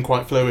it's moving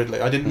quite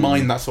fluidly. I didn't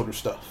mind that sort of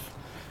stuff.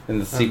 In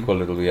the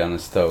sequel, it'll be on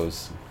his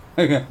toes.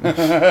 And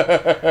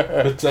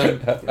that's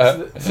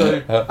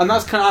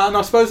and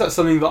I suppose that's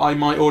something that I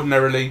might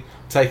ordinarily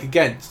take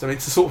against. I mean,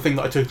 it's the sort of thing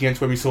that I took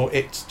against when we saw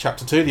It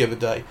Chapter 2 the other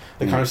day.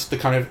 The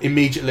kind of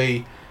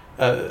immediately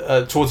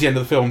towards the end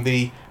of the film,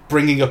 the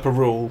bringing up a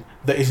rule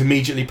that is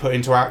immediately put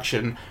into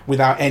action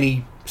without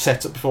any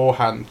setup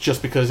beforehand,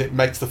 just because it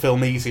makes the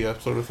film easier,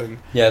 sort of thing.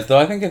 Yes, though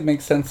I think it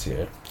makes sense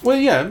here. Well,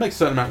 yeah, it makes a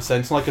certain amount of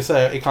sense. Like I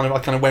say, I kind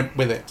of went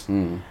with it.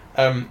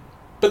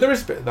 But there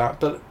is a bit of that.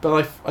 But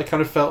I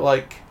kind of felt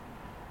like,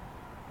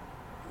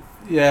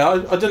 yeah,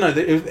 I don't know.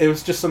 It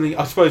was just something.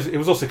 I suppose it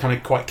was also kind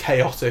of quite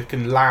chaotic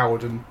and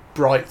loud and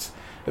bright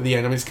at the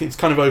end. I mean, it's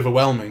kind of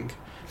overwhelming,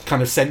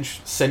 kind of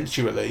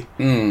sensually.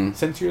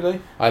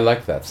 Sensually. I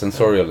like that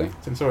sensorially.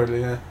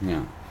 Sensorially, yeah.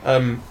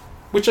 Yeah.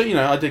 Which, you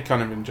know, I did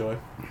kind of enjoy.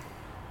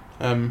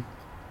 And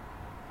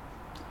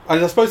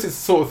I suppose it's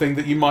the sort of thing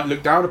that you might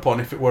look down upon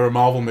if it were a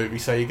Marvel movie.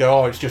 Say you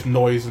go, oh, it's just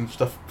noise and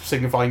stuff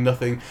signifying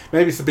nothing.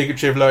 Maybe it's the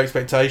bigotry of low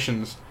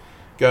expectations,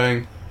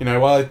 going, you know,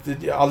 well,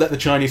 I'll let the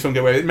Chinese one go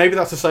away. Maybe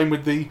that's the same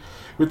with the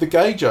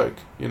gay joke,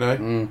 you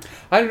know.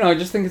 I don't know. I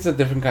just think it's a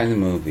different kind of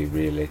movie,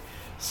 really.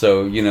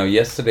 So, you know,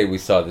 yesterday we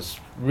saw this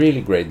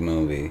really great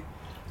movie,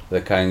 the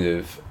kind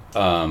of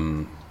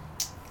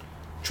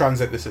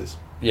Transit. This is.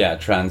 Yeah,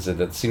 Transit,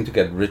 that seemed to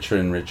get richer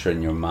and richer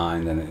in your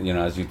mind, and, you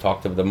know, as you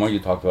talked about, the more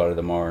you talked about it,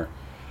 the more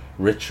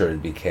richer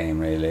it became,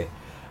 really.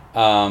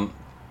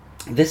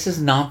 This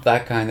is not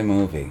that kind of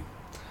movie,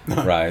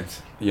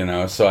 right? You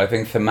know, so I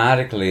think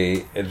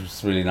thematically it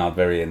was really not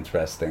very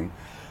interesting.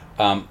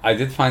 I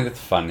did find it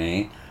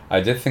funny.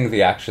 I did think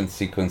the action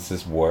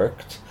sequences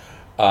worked.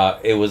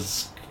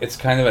 It's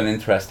kind of an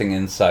interesting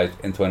insight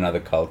into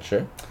another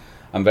culture.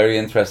 I'm very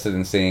interested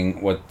in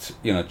seeing what,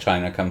 you know,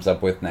 China comes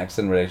up with next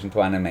in relation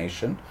to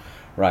animation,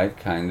 right?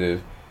 Kind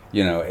of,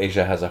 you know,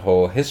 Asia has a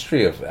whole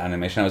history of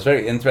animation. I was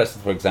very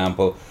interested, for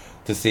example,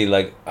 to see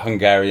like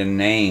Hungarian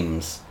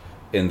names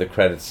in the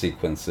credit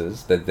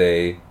sequences, that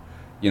they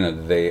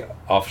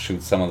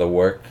offshoot some of the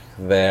work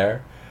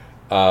there.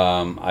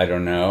 I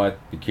don't know.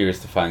 I'd be curious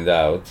to find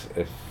out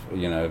if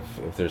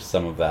there's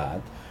some of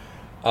that.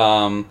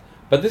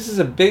 But this is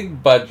a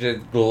big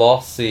budget,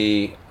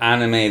 glossy,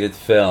 animated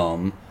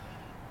film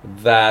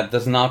that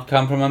does not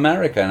come from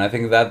America, and I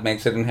think that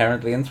makes it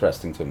inherently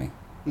interesting to me.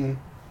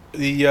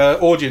 The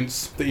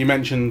audience that you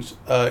mentioned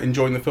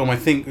enjoying the film, I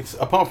think,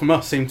 apart from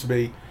us, seem to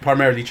be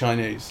primarily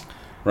Chinese.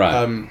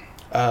 Right.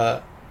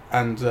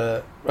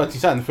 As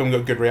you said, the film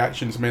got good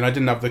reactions. I mean, I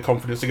didn't have the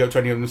confidence to go to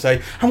any of them and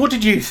say, and what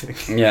did you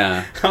think?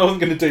 Yeah. I wasn't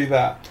going to do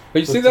that. But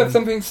you see, that's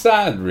something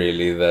sad,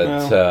 really,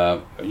 that,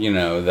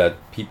 that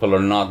people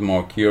are not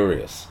more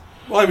curious.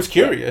 Well, I was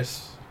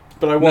curious,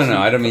 but I wasn't.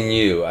 No, I don't mean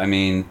you. I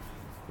mean,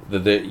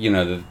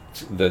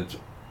 the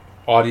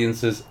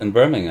audiences in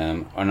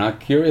Birmingham are not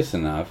curious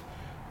enough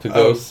to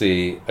go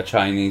see a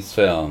Chinese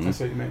film. I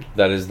see what you mean.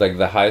 That is like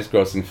the highest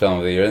grossing film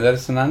of the year, and that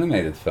is an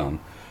animated film.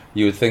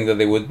 You would think that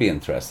they would be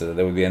interested, that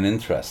there would be an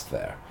interest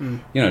there.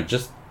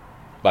 Just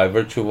by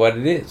virtue of what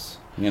it is,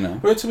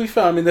 Well, to be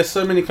fair, I mean, there's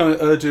so many kind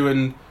of Urdu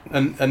and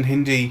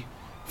Hindi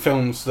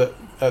films that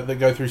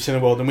go through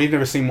Cineworld, and we've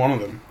never seen one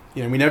of them.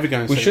 We never go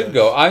and see We should those.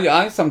 go.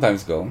 I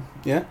sometimes go.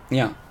 Yeah?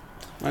 Yeah.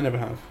 I never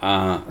have.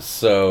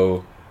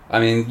 So, I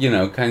mean,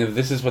 kind of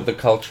this is what the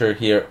culture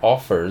here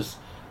offers,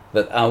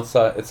 that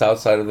it's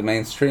outside of the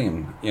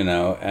mainstream,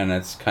 and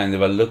it's kind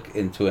of a look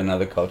into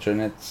another culture,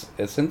 and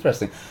it's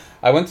interesting.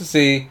 I went to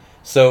see,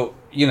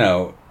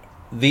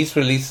 these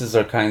releases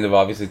are kind of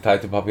obviously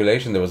tied to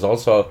population. There was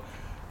also,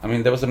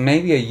 there was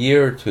maybe a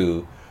year or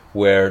two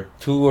where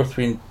 2 or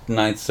 3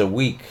 nights a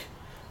week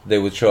they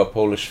would show a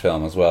Polish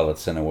film as well at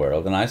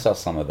Cineworld, and I saw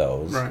some of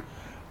those. Right.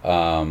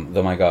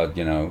 Though my God,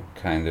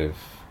 kind of,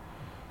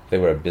 they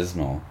were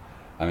abysmal.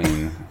 I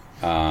mean,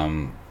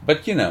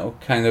 but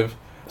kind of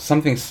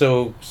something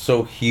so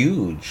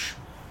huge.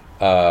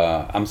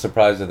 I'm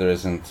surprised that there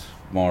isn't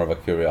more of a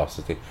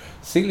curiosity.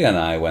 Celia and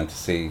I went to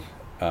see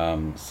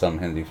some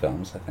Hindi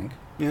films, I think.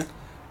 Yeah.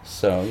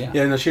 So yeah.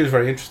 Yeah, no, she was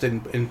very interested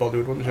in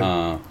Bollywood, wasn't she?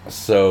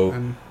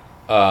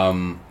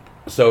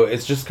 So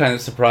it's just kind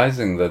of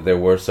surprising that there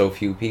were so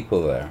few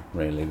people there,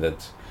 really,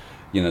 that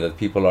that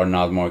people are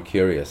not more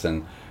curious.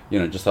 And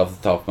just off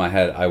the top of my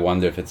head, I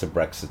wonder if it's a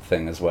Brexit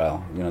thing as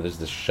well. There's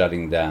this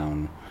shutting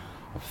down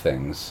of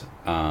things,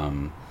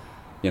 and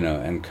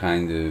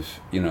kind of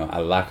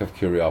a lack of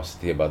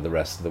curiosity about the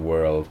rest of the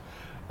world,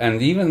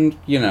 and even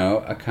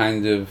a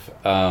kind of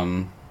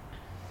a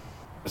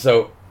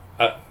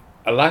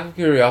lack of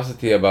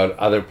curiosity about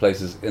other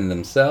places in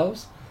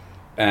themselves,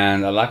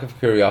 and a lack of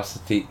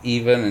curiosity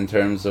even in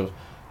terms of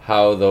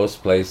how those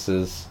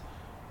places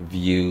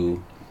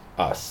view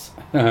us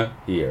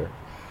here.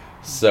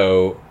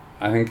 So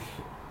I think,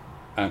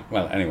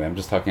 anyway, I'm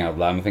just talking out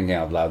loud. I'm thinking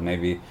out loud.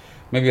 Maybe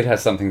it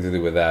has something to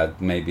do with that.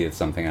 Maybe it's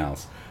something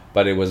else.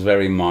 But it was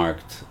very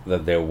marked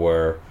that there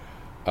were,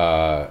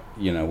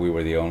 we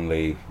were the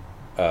only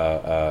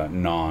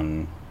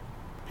non...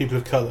 People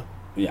of colour.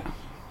 Yeah.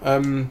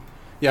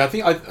 I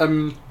think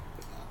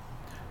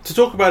to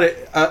talk about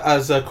it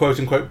as a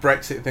quote-unquote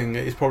Brexit thing,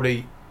 it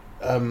probably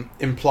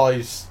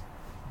implies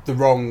the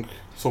wrong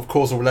sort of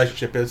causal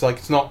relationship. It's like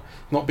it's not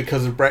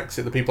because of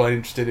Brexit that people are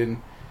interested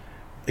in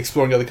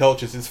exploring other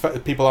cultures. It's the fact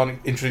that people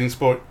aren't interested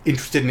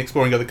in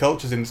exploring other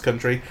cultures in this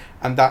country,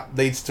 and that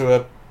leads to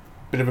a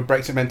bit of a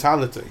Brexit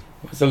mentality.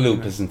 It's a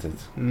loop, isn't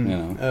it?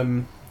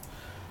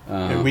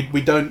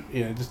 We don't,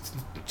 just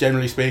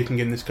generally speaking,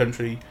 in this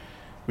country,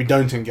 we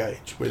don't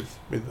engage with.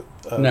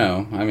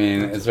 No, I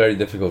mean it's very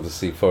difficult to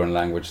see foreign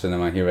language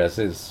cinema here as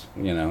is,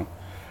 and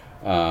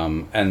yeah,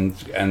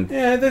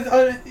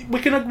 we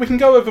can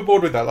go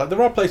overboard with that. Like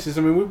there are places.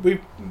 I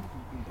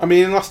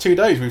mean, in the last 2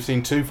 days we've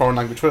seen 2 foreign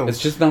language films.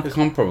 It's just not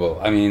comparable.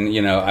 I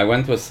mean, I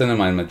went to a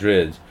cinema in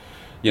Madrid,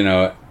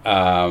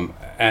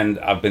 and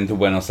I've been to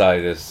Buenos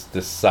Aires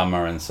this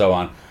summer and so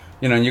on.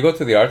 And you go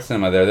to the art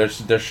cinema there.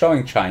 They're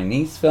showing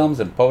Chinese films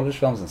and Polish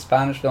films and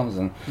Spanish films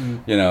and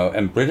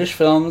and British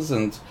films,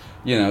 and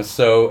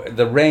so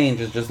the range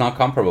is just not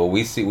comparable.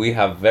 We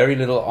have very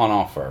little on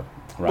offer.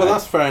 Right? Well,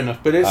 that's fair enough,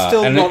 but it's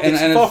still not.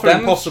 It's far from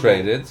impossible.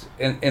 Demonstrated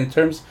in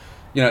terms,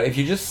 if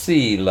you just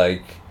see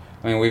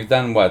we've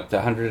done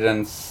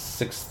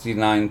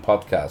 169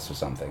 podcasts or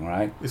something,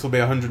 right? This will be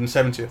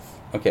 170th.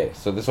 Okay,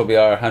 so this will be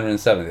our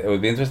 170th. It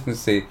would be interesting to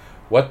see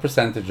what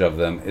percentage of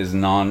them is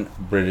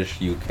non-British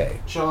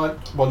UK.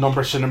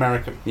 Non-British and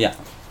American. Yeah.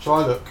 Shall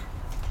I look?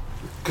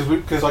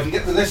 Because I can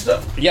get the list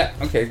up. Yeah,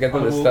 okay, get the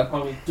list up. I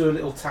will do a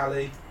little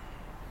tally.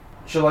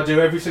 Shall I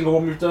do every single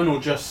one we've done, or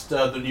just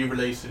the new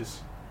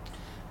releases?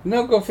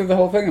 No, go through the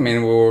whole thing. I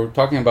mean, we were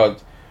talking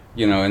about,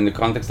 in the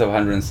context of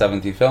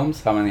 170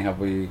 films, how many have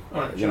we,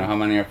 right, sure. How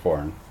many are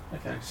foreign?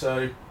 Okay,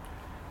 so...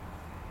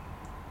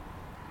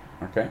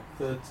 Okay.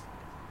 So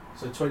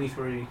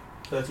 23,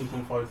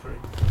 13.53.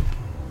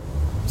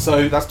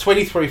 So that's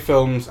 23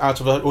 films or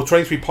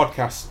 23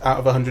 podcasts out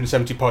of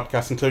 170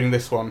 podcasts, including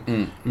this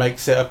one,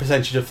 makes it a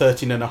percentage of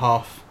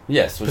 13.5%.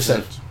 Yes, which is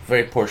a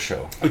very poor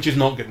show. Which is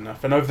not good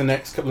enough. And over the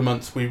next couple of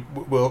months,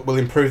 we'll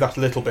improve that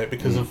a little bit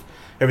because of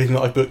everything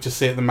that I've booked to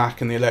see at the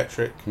Mac and the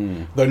Electric.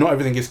 Though not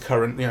everything is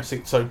current.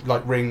 So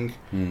like Ring,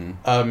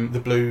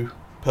 the Blue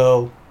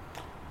Pearl,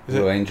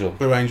 Blue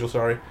Angel,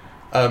 sorry.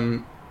 Are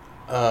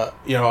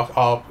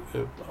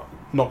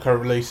not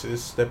current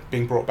releases. They're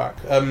being brought back.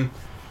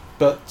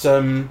 But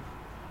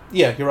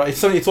yeah, you're right.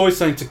 It's always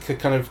something to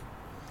kind of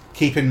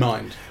keep in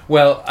mind.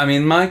 Well, I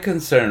mean, my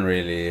concern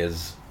really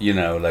is,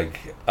 I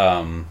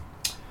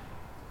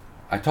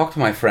talk to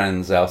my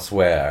friends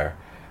elsewhere,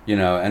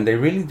 and they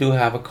really do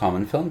have a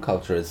common film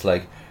culture. It's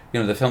like,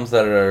 the films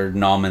that are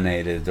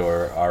nominated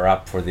or are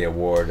up for the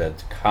award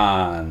at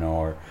Cannes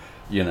or,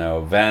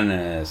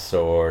 Venice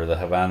or the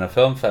Havana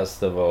Film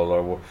Festival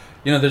or,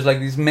 there's like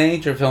these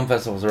major film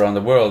festivals around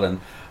the world,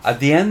 and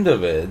at the end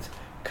of it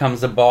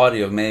comes a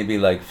body of maybe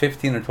like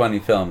 15 or 20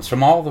 films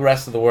from all the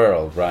rest of the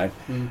world, right?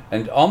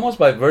 And almost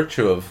by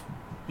virtue of,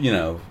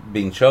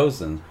 being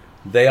chosen,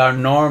 they are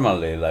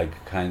normally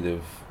like kind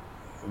of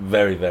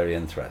very, very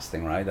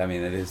interesting, right? I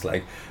mean, it is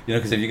like,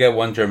 because if you get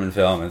one German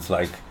film, it's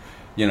like,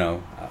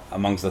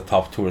 amongst the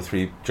top 2 or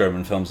 3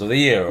 German films of the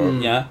year, or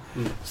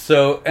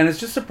So, and it's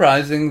just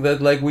surprising that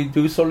like we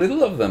do so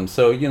little of them.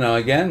 So,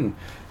 again,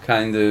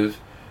 kind of,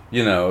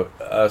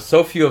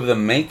 so few of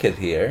them make it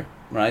here,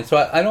 right? So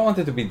I don't want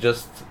it to be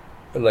just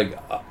like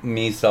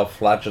me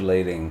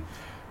self-flagellating.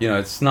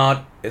 It's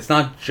not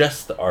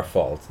just our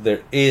fault.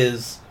 There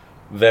is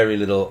very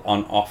little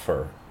on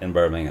offer in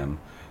Birmingham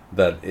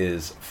that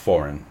is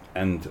foreign,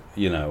 and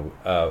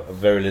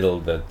very little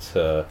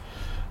that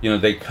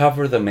they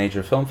cover the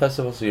major film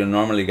festivals, so you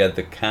normally get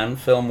the Cannes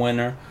film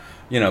winner,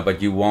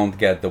 but you won't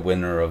get the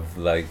winner of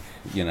like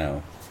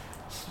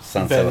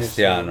San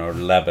Sebastian or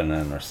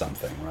Lebanon or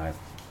something, right?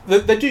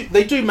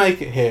 They do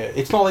make it here.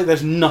 It's not like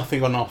there's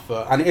nothing on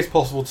offer, and it is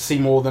possible to see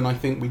more than I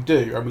think we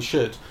do, and we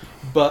should.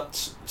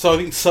 But so I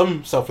think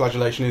some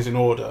self-flagellation is in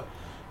order.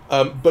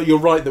 But you're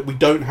right that we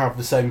don't have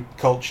the same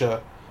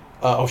culture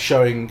of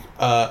showing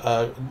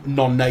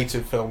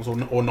non-native films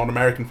or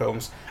non-American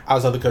films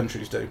as other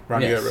countries do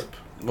around Europe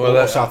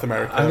or South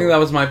America. I think that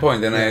was my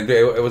point, and I agree.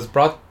 It was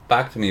brought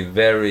back to me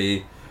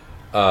very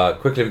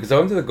quickly because I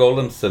went to the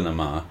Golden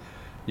Cinema,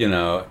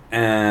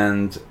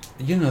 and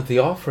the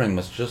offering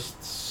was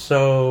just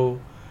so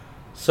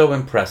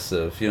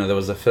impressive. There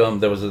was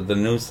the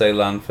new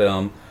Ceylan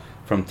film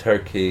from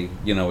Turkey,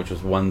 which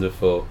was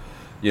wonderful.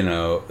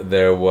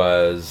 There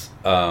was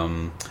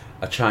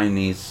a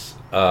Chinese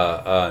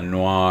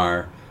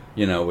noir,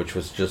 which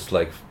was just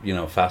like,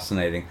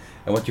 fascinating.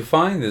 And what you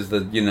find is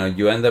that,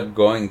 you end up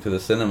going to the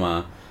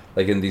cinema,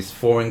 like in these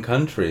foreign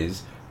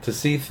countries, to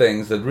see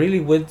things that really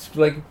would,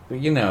 like,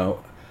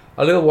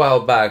 a little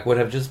while back would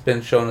have just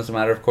been shown as a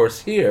matter of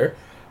course here,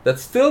 that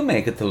still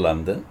make it to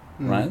London,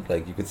 right?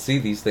 Like, you could see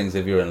these things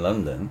if you're in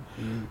London,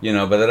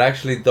 but that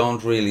actually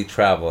don't really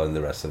travel in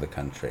the rest of the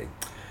country.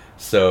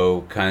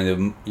 So, kind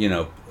of,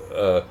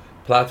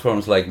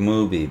 platforms like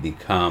Mubi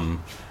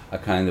become a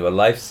kind of a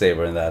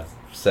lifesaver in that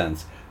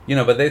sense.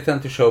 But they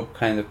tend to show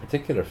kind of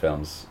particular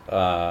films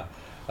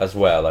as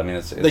well. I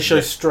mean, they show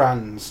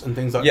strands and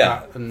things like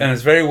that. And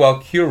it's very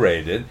well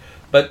curated.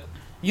 But,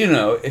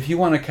 if you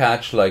want to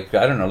catch, like,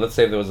 I don't know, let's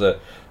say there was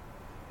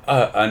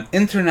an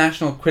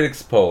international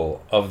critics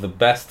poll of the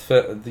best,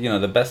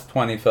 the best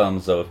 20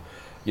 films of,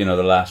 the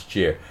last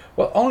year.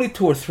 Well, only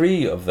 2 or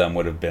 3 of them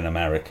would have been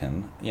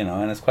American,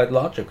 and it's quite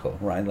logical,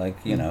 right? Like,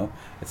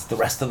 it's the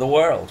rest of the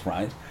world,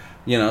 right?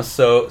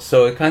 So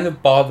it kind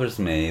of bothers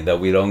me that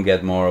we don't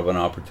get more of an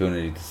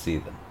opportunity to see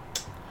them.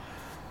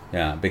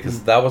 Yeah,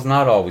 because that was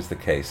not always the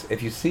case.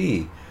 If you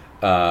see,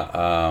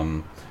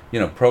 programs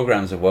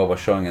of what was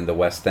showing in the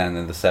West End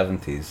in the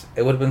 70s,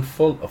 it would have been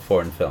full of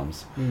foreign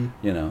films,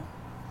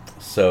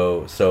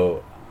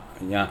 So,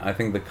 yeah, I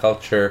think the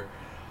culture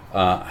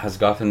has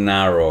gotten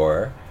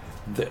narrower.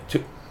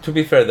 To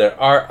be fair, there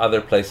are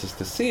other places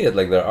to see it,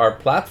 like there are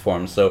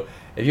platforms. So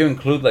if you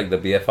include like the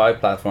BFI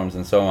platforms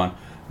and so on,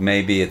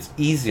 maybe it's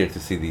easier to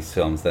see these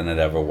films than it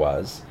ever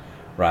was,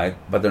 right?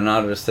 But they're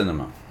not at a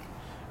cinema.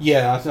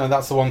 Yeah,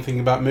 that's the one thing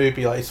about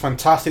Mubi. Like, it's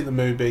fantastic that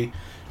Mubi,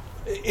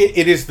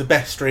 it is the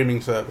best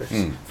streaming service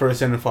for a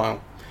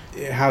cinephile.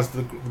 It has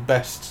the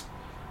best,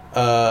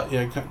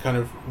 kind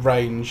of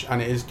range,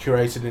 and it is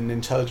curated in an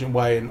intelligent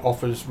way and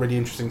offers really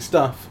interesting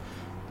stuff.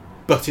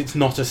 But it's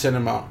not a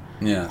cinema.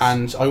 Yes.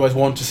 And I always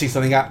want to see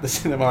something at the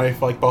cinema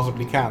if I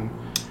possibly can.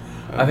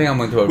 I think I'm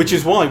going to... Which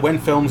is why when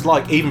films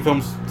even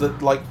films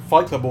that like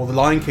Fight Club or The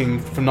Lion King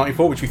from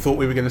 '94, which we thought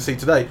we were going to see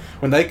today,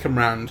 when they come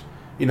round,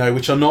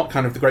 which are not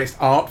kind of the greatest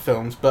art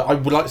films, but I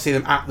would like to see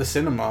them at the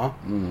cinema,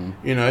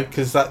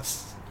 because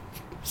that's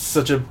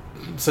such a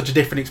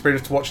different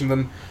experience to watching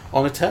them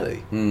on a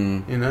telly,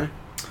 and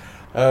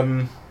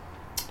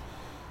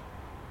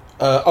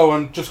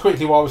just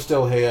quickly while we're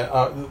still here,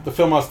 the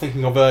film I was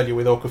thinking of earlier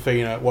with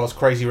Awkwafina was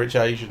Crazy Rich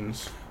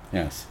Asians.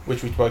 Yes.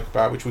 Which we spoke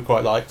about, which we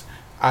quite liked.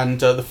 And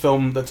the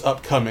film that's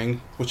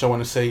upcoming, which I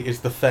want to see,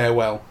 is The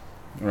Farewell.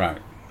 Right.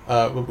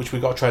 Which we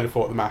got a trailer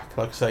for at the Mac,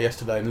 like I say,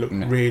 yesterday, and looked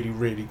really,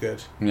 really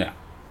good. Yeah.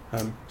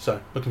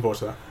 So, looking forward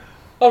to that.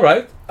 All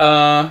right.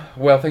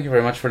 Well, thank you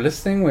very much for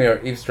listening. We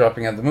are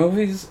eavesdropping at the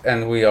movies,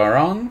 and we are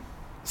on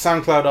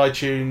SoundCloud,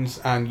 iTunes,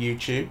 and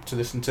YouTube to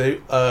listen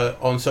to.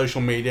 On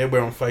social media,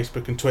 we're on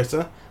Facebook and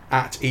Twitter.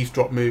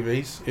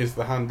 @EavesdropMovies is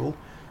the handle.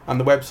 And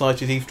the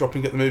website is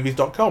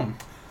eavesdroppingatthemovies.com.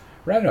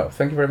 Righto.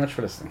 Thank you very much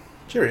for listening.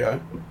 Cheerio.